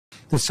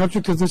The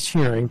subject of this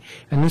hearing,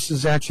 and this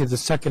is actually the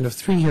second of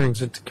 3 hearings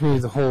that the Committee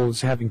of the Whole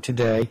is having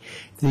today,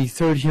 the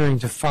 3rd hearing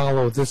to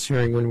follow this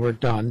hearing when we're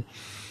done.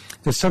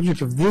 The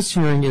subject of this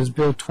hearing is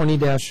Bill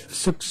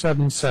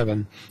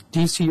 20-677,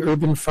 DC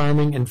Urban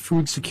Farming and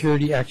Food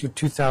Security Act of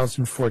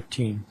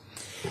 2014.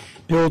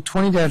 Bill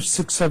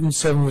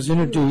 20-677 was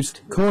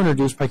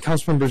co-introduced by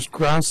Councilmembers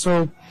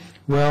Grosso,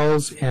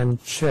 Wells, and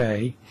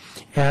Che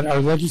at our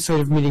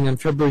legislative meeting on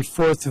February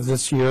 4th of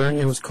this year, and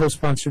it was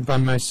co-sponsored by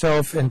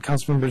myself and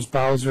Councilmembers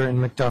Bowser and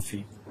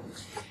McDuffie.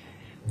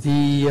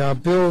 The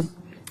Bill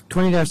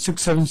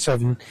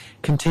 20-677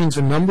 contains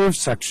a number of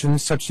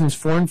sections. Sections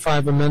 4 and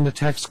 5 amend the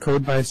tax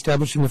code by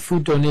establishing a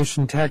food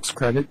donation tax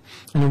credit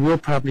and a real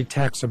property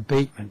tax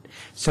abatement.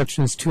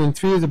 Sections 2 and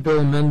 3 of the bill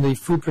amend the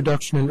Food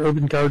Production and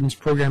Urban Gardens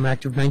Program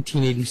Act of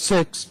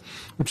 1986,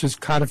 which is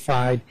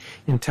codified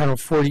in Title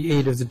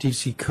 48 of the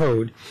DC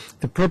Code.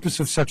 The purpose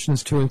of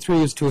Sections 2 and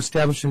 3 is to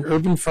establish an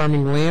urban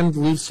farming land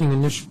leasing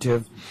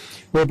initiative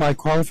whereby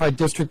qualified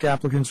district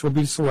applicants will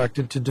be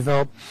selected to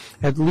develop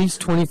at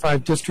least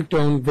 25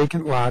 district-owned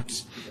vacant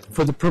lots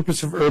for the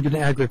purpose of urban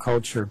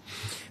agriculture.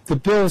 The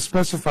bill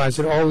specifies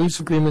that all lease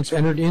agreements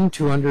entered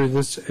into under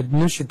this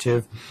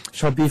initiative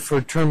shall be for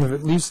a term of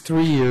at least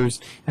 3 years,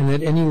 and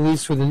that any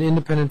lease with an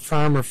independent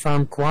farm or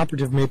farm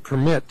cooperative may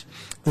permit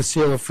the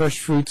sale of fresh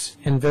fruits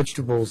and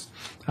vegetables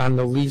on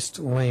the leased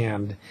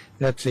land.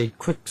 That's a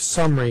quick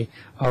summary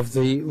of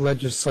the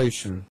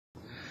legislation.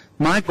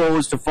 My goal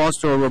is to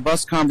foster a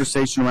robust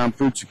conversation around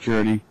food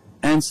security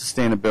and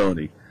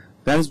sustainability.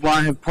 That is why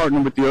I have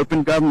partnered with the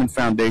Open Government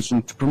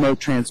Foundation to promote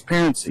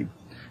transparency.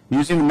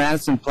 Using the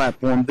Madison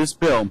platform, this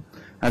bill,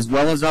 as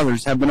well as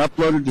others, have been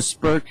uploaded to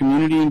spur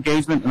community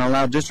engagement and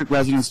allow district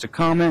residents to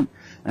comment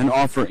and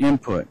offer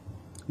input.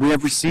 We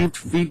have received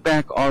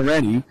feedback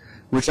already,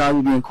 which I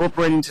will be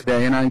incorporating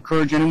today, and I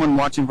encourage anyone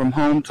watching from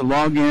home to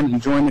log in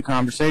and join the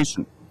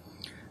conversation.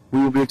 We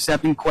will be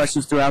accepting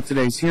questions throughout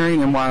today's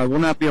hearing, and while I will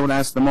not be able to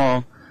ask them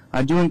all,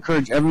 I do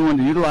encourage everyone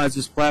to utilize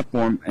this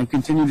platform and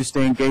continue to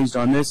stay engaged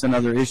on this and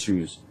other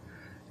issues.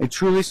 A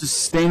truly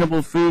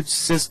sustainable food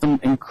system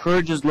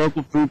encourages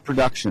local food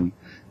production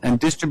and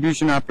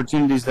distribution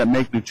opportunities that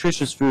make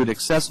nutritious food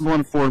accessible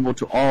and affordable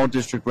to all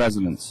district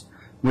residents.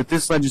 With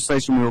this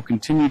legislation, we will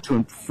continue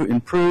to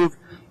improve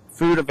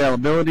food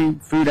availability,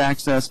 food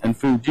access, and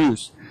food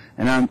use,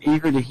 and I'm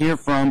eager to hear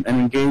from and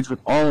engage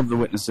with all of the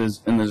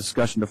witnesses in the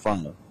discussion to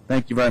follow.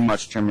 Thank you very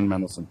much, Chairman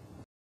Mendelson.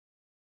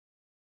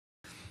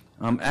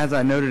 As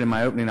I noted in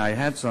my opening, I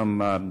had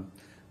some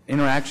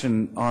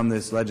interaction on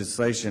this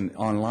legislation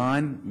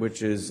online,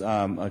 which is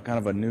a kind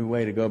of a new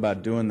way to go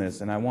about doing this,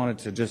 and I wanted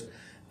to just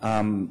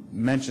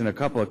mention a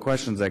couple of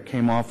questions that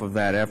came off of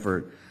that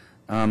effort,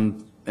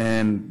 and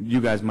you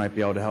guys might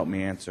be able to help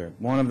me answer.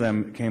 One of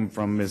them came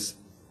from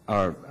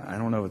I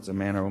don't know if it's a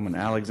man or woman,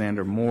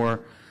 Alexander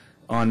Moore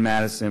on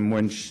Madison,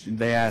 when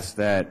they asked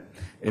that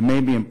it may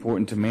be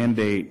important to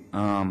mandate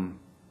kind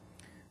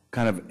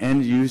of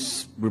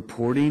end-use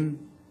reporting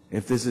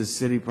if this is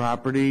city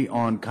property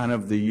on kind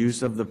of the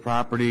use of the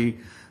property,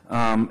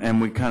 and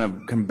we kind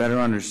of can better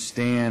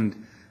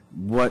understand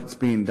what's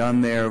being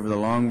done there over the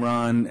long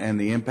run and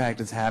the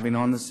impact it's having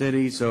on the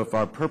city. So if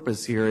our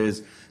purpose here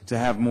is to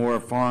have more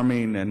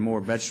farming and more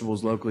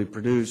vegetables locally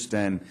produced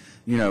and,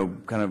 you know,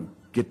 kind of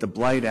get the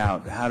blight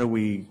out, how do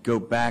we go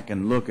back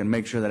and look and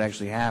make sure that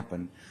actually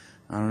happened?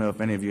 I don't know if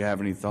any of you have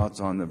any thoughts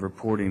on the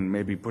reporting,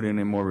 maybe putting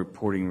in more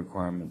reporting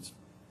requirements.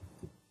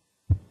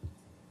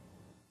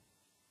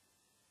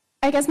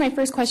 I guess my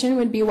first question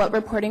would be what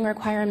reporting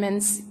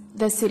requirements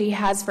the city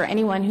has for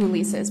anyone who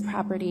leases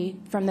property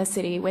from the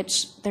city,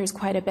 which there's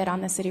quite a bit on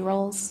the city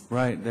rolls.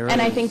 Right, there is.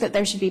 And I think that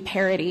there should be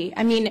parity.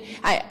 I mean,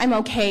 I'm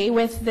okay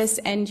with this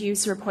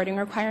end-use reporting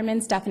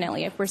requirements,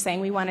 definitely. If we're saying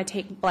we want to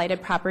take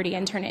blighted property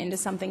and turn it into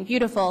something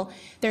beautiful,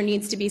 there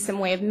needs to be some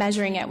way of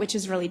measuring it, which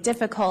is really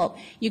difficult.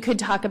 You could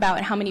talk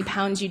about how many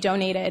pounds you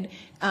donated,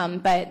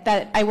 but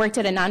I worked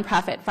at a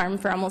nonprofit farm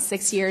for almost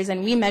 6 years,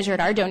 and we measured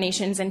our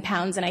donations in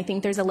pounds, and I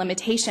think there's a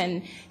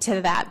limitation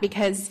to that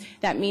because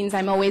that means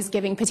I'm always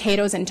giving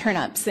potatoes and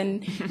turnips,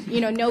 and you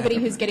know, nobody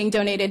who's getting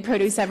donated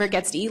produce ever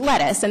gets to eat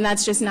lettuce, and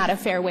that's just not a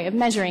fair way of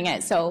measuring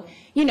it. So,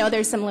 you know,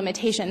 there's some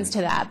limitations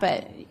to that.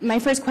 But my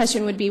first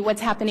question would be,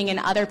 what's happening in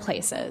other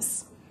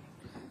places?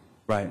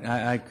 Right,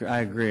 I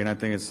agree, and I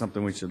think it's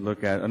something we should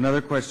look at. Another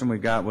question we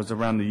got was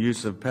around the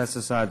use of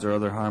pesticides or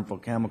other harmful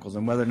chemicals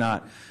and whether or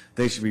not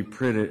they should be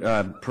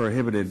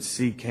prohibited.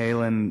 C.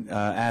 Kalin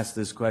asked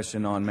this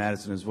question on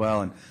Madison as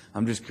well, and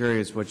I'm just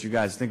curious what you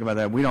guys think about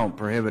that. We don't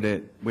prohibit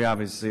it. We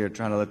obviously are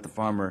trying to let the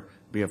farmer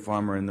be a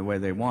farmer in the way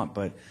they want,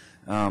 but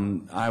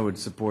I would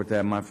support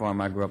that. My farm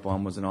I grew up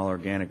on was an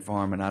all-organic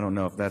farm, and I don't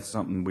know if that's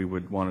something we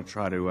would want to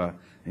try to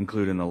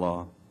include in the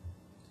law.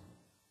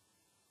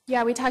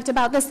 Yeah, we talked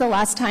about this the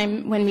last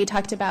time when we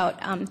talked about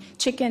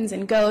chickens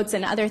and goats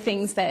and other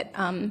things that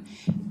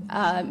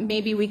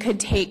maybe we could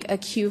take a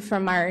cue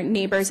from our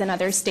neighbors in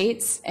other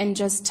states and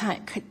just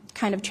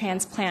kind of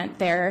transplant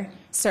their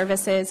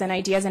services and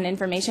ideas and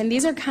information.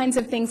 These are kinds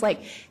of things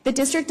like the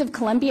District of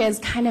Columbia is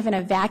kind of in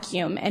a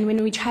vacuum, and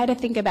when we try to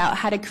think about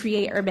how to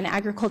create urban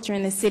agriculture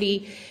in the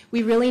city,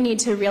 we really need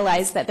to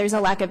realize that there's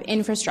a lack of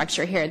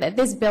infrastructure here that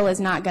this bill is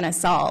not going to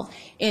solve.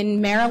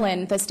 In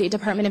Maryland, the State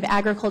Department of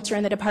Agriculture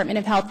and the Department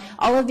of Health,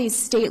 all of these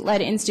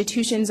state-led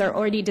institutions are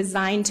already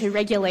designed to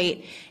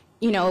regulate,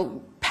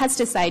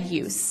 pesticide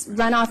use,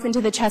 runoff into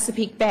the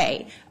Chesapeake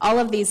Bay, all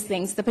of these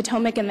things. The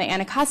Potomac and the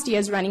Anacostia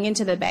is running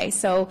into the bay.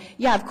 So,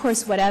 yeah, of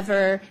course,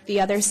 whatever the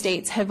other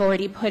states have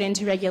already put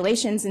into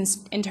regulations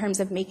in terms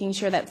of making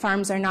sure that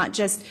farms are not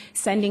just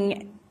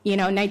sending,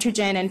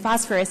 nitrogen and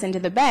phosphorus into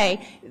the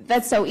bay,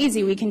 that's so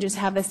easy. We can just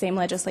have the same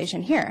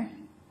legislation here.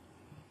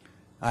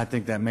 I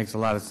think that makes a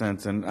lot of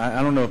sense, and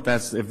I don't know if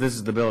this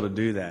is the bill to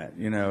do that.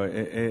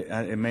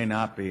 It may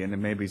not be, and it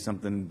may be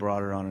something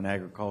broader on an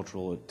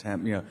agricultural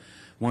attempt.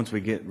 Once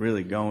we get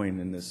really going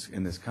in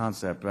this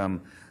concept,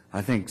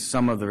 I think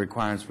some of the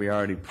requirements we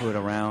already put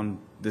around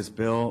this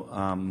bill,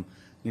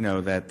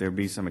 that there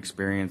be some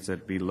experience,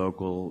 that be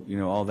local,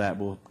 all that,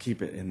 we'll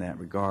keep it in that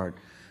regard.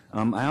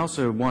 I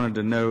also wanted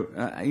to note,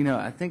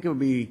 I think it would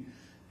be.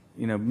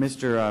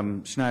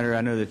 Mr. Schneider,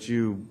 I know that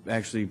you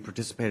actually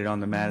participated on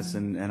the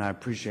Madison, and I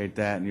appreciate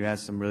that, and you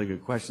asked some really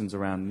good questions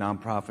around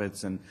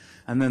nonprofits, and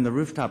then the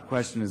rooftop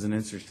question is an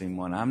interesting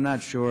one. I'm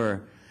not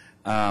sure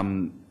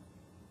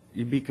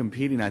you'd be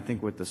competing, I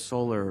think, with the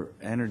solar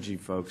energy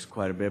folks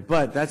quite a bit,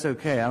 but that's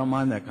okay. I don't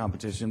mind that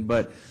competition,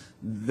 but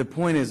the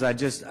point is I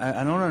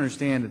don't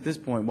understand at this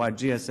point why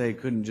GSA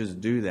couldn't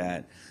just do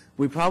that.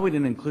 We probably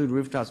didn't include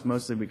rooftops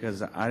mostly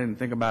because I didn't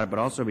think about it, but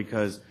also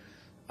because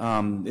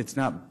it's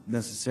not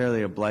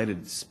necessarily a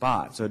blighted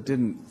spot, so it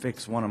didn't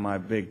fix one of my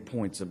big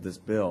points of this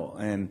bill.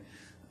 And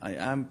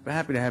I'm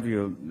happy to have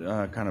you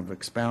kind of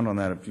expound on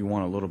that if you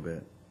want a little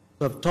bit.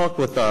 I've talked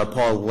with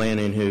Paul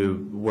Lanning,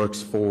 who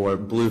works for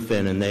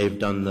Bluefin, and they've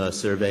done the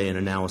survey and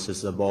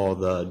analysis of all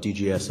the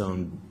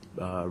DGS-owned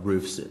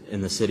roofs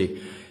in the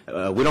city.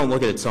 We don't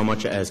look at it so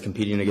much as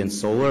competing against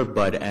solar,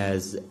 but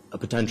as a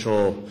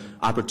potential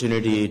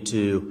opportunity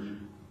to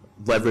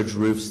leverage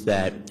roofs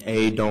that,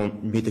 A,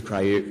 don't meet the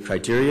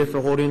criteria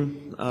for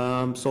holding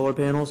solar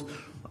panels,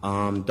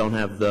 don't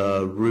have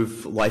the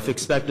roof life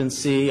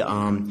expectancy.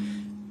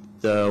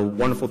 The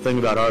wonderful thing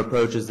about our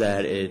approach is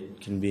that it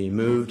can be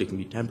moved, it can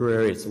be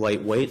temporary, it's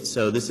lightweight.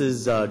 So this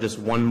is just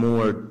one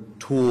more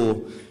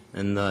tool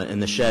in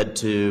the shed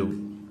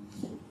to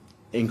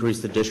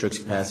increase the district's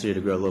capacity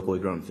to grow locally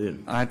grown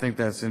food. I think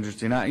that's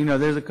interesting.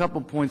 There's a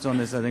couple points on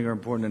this I think are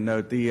important to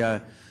note.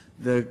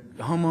 The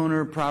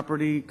homeowner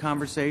property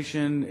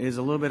conversation is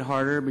a little bit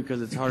harder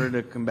because it's harder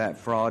to combat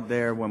fraud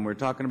there. When we're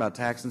talking about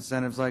tax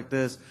incentives like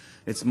this,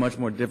 it's much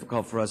more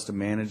difficult for us to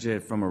manage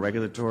it from a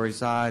regulatory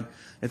side.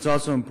 It's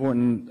also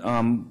important,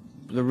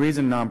 the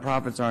reason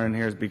nonprofits aren't in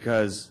here is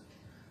because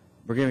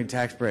we're giving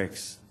tax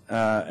breaks.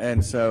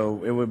 And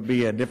so it would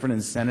be a different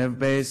incentive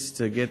base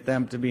to get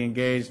them to be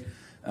engaged.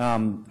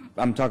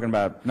 I'm talking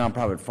about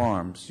nonprofit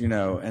farms,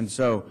 and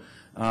so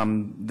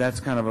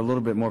that's kind of a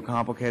little bit more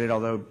complicated,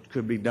 although it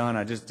could be done.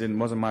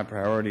 Wasn't my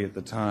priority at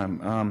the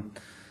time.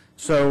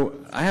 So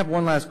I have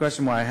one last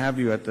question while I have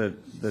you at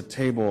the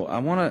table. I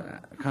want to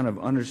kind of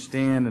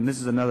understand, and this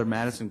is another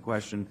Madison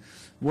question,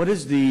 what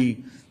is the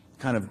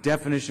kind of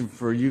definition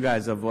for you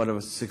guys of what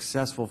a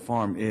successful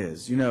farm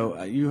is?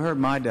 You heard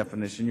my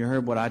definition. You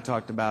heard what I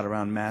talked about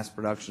around mass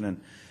production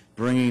and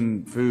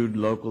bringing food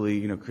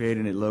locally,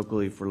 creating it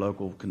locally for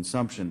local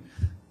consumption.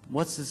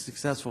 What's a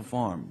successful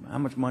farm? How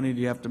much money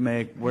do you have to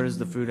make? Where does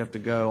the food have to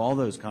go? All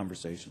those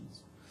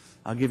conversations.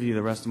 I'll give you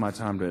the rest of my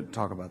time to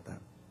talk about that.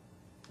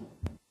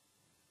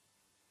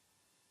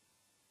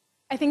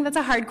 I think that's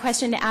a hard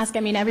question to ask.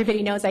 I mean,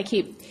 everybody knows I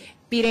keep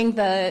beating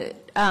the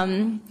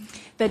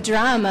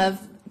drum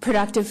of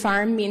productive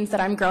farm means that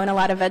I'm growing a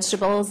lot of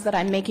vegetables, that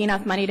I'm making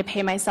enough money to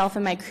pay myself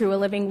and my crew a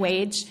living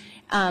wage,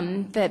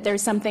 that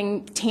there's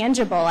something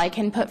tangible. I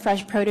can put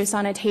fresh produce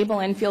on a table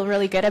and feel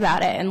really good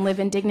about it and live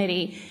in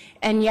dignity.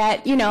 And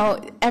yet,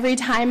 every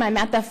time I'm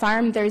at the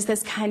farm, there's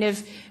this kind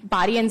of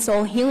body and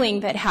soul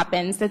healing that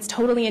happens that's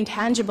totally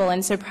intangible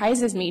and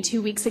surprises me.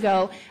 2 weeks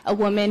ago, a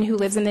woman who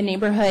lives in the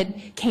neighborhood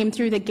came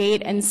through the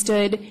gate and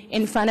stood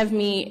in front of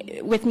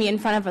me, with me in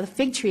front of a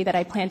fig tree that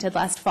I planted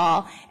last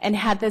fall, and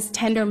had this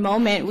tender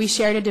moment. We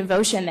shared a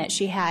devotion that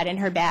she had in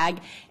her bag,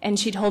 and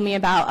she told me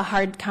about a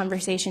hard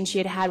conversation she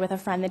had had with a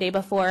friend the day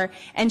before,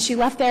 and she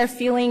left there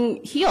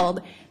feeling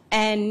healed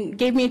and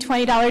gave me a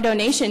 $20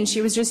 donation. She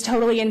was just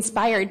totally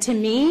inspired. To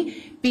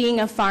me, being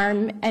a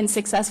farm and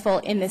successful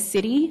in the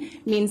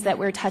city means that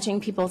we're touching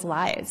people's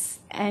lives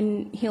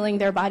and healing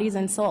their bodies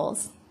and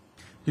souls.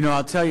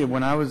 I'll tell you,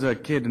 when I was a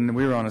kid and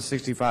we were on a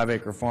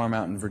 65-acre farm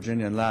out in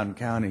Virginia in Loudoun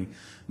County,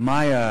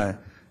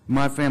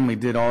 my family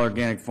did all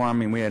organic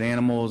farming. We had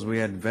animals, we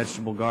had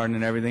vegetable garden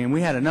and everything, and we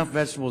had enough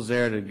vegetables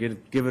there to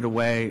give it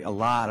away, a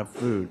lot of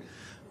food.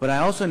 But I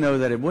also know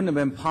that it wouldn't have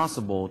been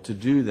possible to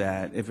do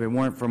that if it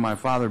weren't for my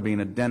father being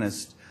a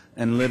dentist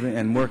and living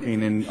and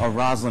working in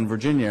Roslyn,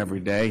 Virginia every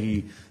day.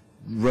 He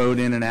rode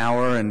in an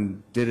hour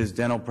and did his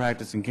dental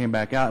practice and came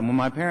back out. And when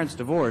my parents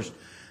divorced,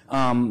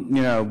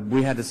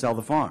 we had to sell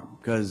the farm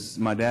because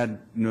my dad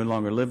no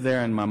longer lived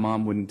there and my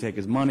mom wouldn't take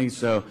his money,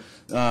 so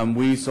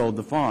we sold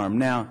the farm.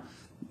 Now,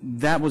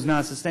 that was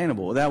not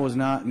sustainable. That was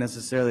not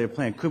necessarily a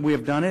plan. Could we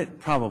have done it?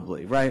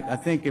 Probably, right? I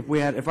think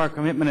if our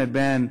commitment had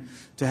been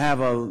to have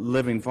a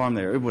living farm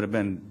there, it would have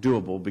been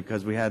doable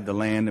because we had the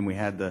land and we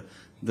had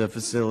the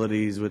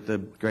facilities with the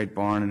great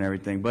barn and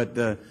everything. But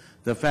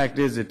the fact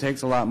is, it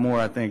takes a lot more,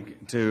 I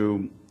think,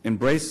 to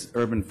embrace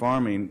urban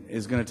farming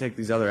is going to take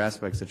these other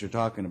aspects that you're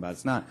talking about.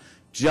 It's not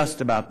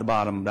just about the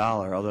bottom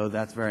dollar, although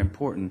that's very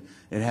important.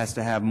 It has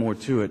to have more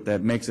to it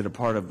that makes it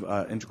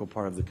a integral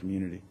part of the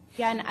community.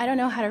 Yeah, and I don't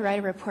know how to write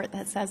a report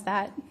that says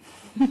that.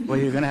 Well,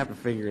 you're going to have to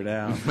figure it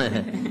out.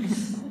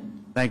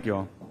 Thank you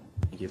all.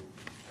 Thank you.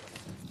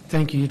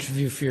 Thank you, each of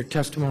you, for your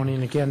testimony.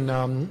 And again,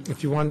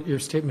 if you want your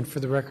statement for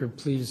the record,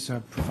 please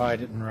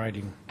provide it in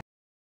writing.